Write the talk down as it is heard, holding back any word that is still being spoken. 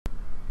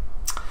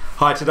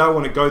Hi, today I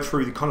want to go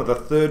through the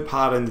third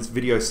part in this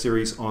video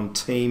series on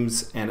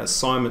teams and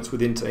assignments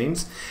within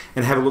teams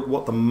and have a look at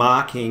what the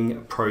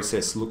marking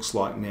process looks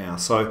like now.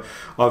 So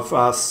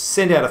I've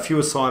sent out a few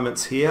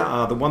assignments here.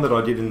 The one that I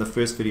did in the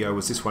first video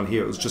was this one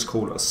here. It was just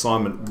called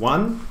assignment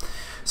 1.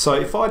 So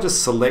if I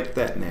just select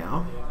that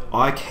now,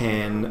 I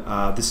can,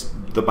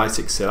 the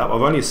basic setup,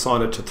 I've only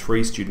assigned it to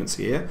 3 students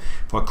here.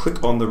 If I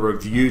click on the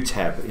review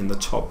tab in the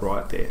top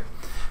right there,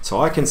 so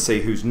I can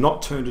see who's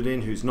not turned it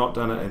in, who's not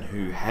done it, and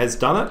who has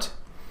done it.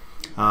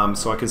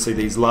 So I can see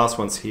these last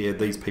ones here,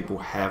 these people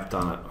have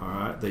done it, all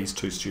right, these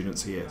 2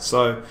 students here.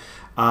 So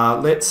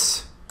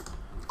let's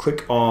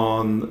click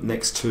on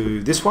next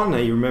to this one. Now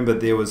you remember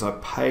there was a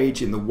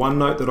page in the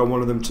OneNote that I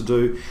wanted them to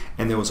do,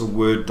 and there was a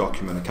Word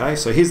document, okay?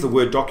 So here's the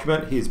Word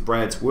document, here's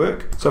Brad's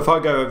work. So if I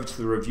go over to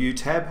the review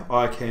tab,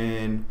 I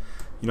can,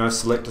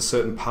 select a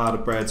certain part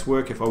of Brad's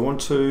work if I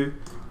want to,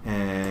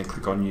 and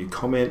click on new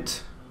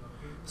comment.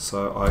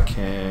 So I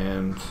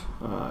can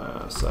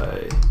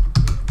say,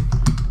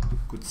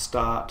 good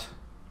start.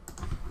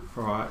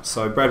 All right,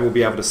 so Brad will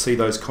be able to see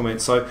those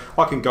comments. So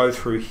I can go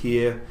through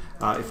here.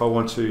 If I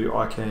want to,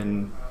 I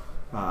can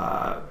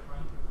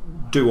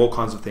do all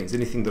kinds of things,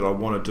 anything that I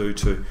want to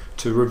do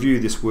to review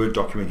this Word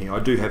document here. I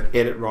do have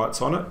edit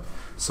rights on it,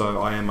 so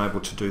I am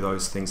able to do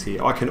those things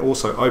here. I can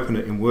also open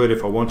it in Word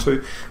if I want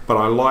to, but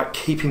I like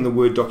keeping the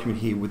Word document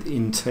here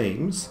within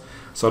Teams,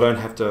 so I don't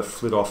have to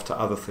flit off to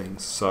other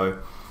things. So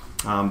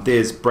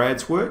there's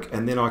Brad's work,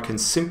 and then I can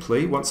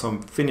simply, once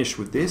I'm finished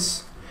with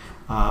this,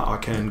 I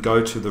can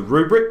go to the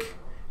rubric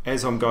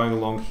as I'm going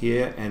along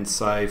here and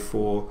say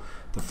for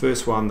the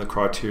first one the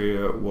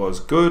criteria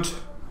was good.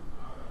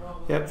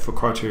 Yep, for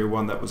criteria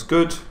 1 that was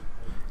good,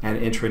 and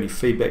enter any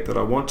feedback that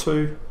I want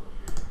to.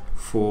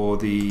 For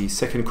the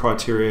second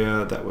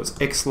criteria that was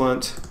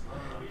excellent,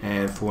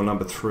 and for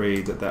number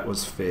 3 that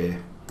was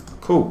fair.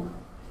 Cool.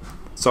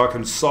 So I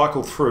can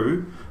cycle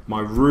through my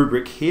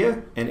rubric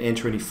here and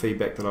enter any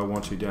feedback that I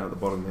want to down at the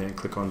bottom there and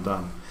click on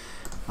done.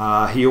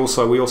 We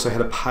also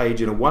had a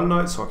page in a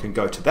OneNote, so I can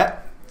go to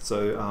that.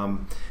 So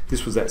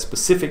this was that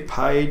specific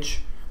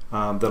page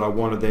that I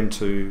wanted them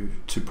to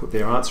put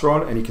their answer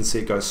on, and you can see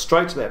it goes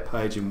straight to that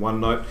page in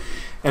OneNote,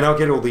 and I'll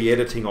get all the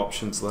editing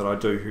options that I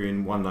do here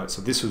in OneNote.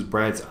 So this was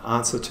Brad's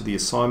answer to the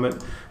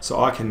assignment,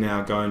 so I can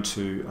now go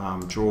into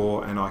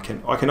draw, and I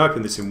can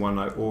open this in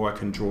OneNote, or I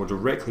can draw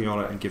directly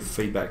on it and give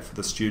feedback for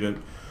the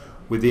student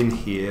within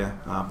here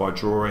by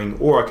drawing,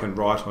 or I can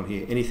write on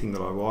here anything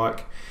that I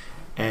like,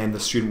 and the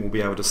student will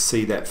be able to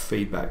see that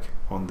feedback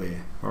on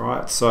there. All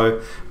right,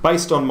 so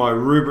based on my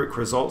rubric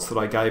results that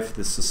I gave for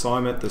this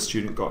assignment, the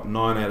student got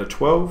 9 out of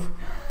 12,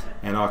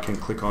 and I can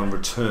click on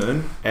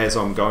return as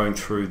I'm going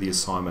through the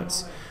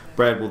assignments.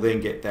 Brad will then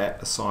get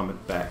that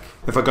assignment back.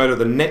 If I go to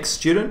the next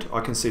student, I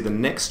can see the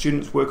next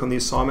student's work on the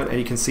assignment, and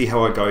you can see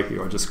how I go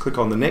here. I just click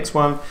on the next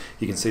one.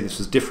 You can see this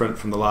was different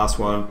from the last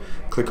one.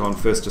 Click on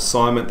first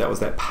assignment, that was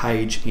that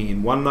page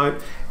in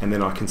OneNote, and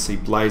then I can see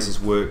Blaze's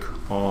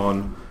work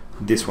on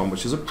this one,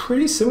 which is a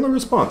pretty similar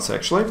response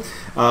actually,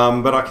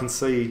 but I can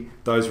see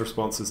those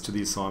responses to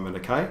the assignment,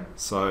 okay?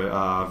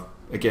 So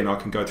again, I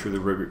can go through the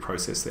rubric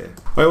process there.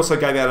 I also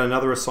gave out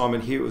another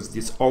assignment here. It was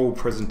this old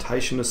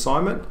presentation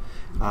assignment,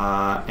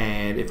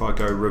 and if I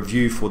go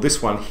review for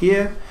this one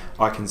here,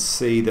 I can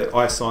see that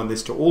I assigned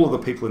this to all of the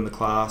people in the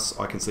class.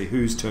 I can see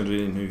who's turned it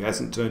in and who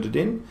hasn't turned it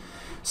in.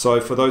 So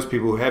for those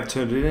people who have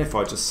turned it in, if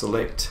I just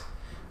select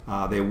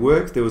their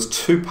work, there was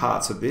 2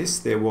 parts of this.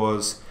 There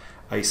was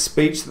a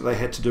speech that they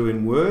had to do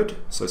in Word,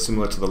 so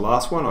similar to the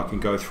last one. I can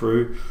go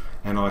through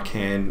and I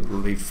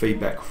can leave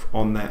feedback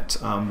on that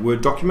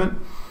Word document.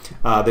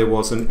 There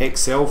was an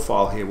Excel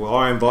file here where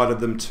I invited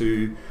them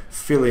to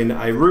fill in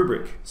a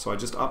rubric. So I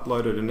just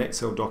uploaded an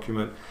Excel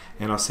document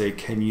and I said,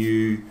 can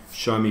you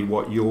show me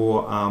what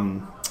your,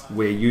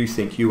 where you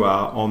think you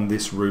are on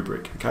this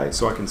rubric, okay?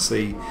 So I can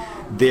see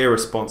their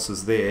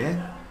responses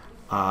there,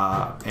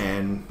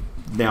 and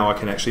now I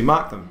can actually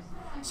mark them.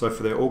 So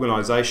for their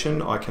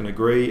organisation, I can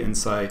agree and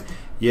say,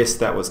 yes,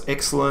 that was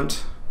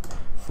excellent.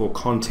 For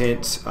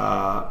content,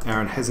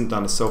 Aaron hasn't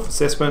done a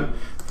self-assessment.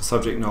 For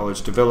subject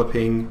knowledge,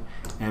 developing.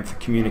 And for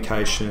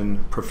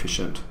communication,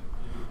 proficient.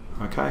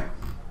 Okay,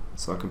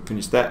 so I can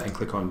finish that and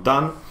click on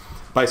done.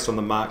 Based on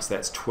the marks,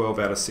 that's 12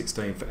 out of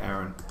 16 for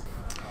Aaron.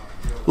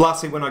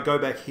 Lastly, when I go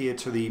back here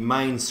to the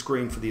main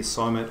screen for the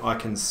assignment, I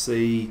can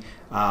see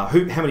how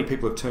many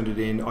people have turned it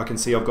in. I can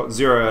see I've got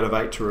 0 out of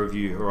 8 to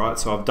review, all right?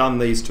 So I've done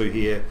these 2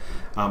 here.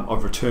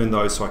 I've returned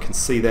those so I can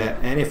see that.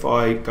 And if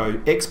I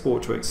go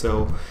export to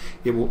Excel,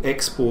 it will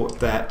export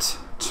that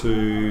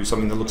to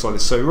something that looks like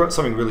this. So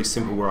something really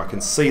simple where I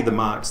can see the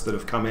marks that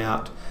have come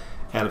out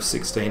of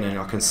 16, and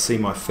I can see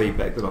my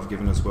feedback that I've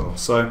given as well.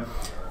 So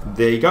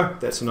there you go.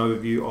 That's an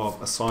overview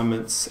of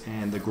assignments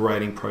and the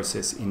grading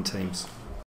process in Teams.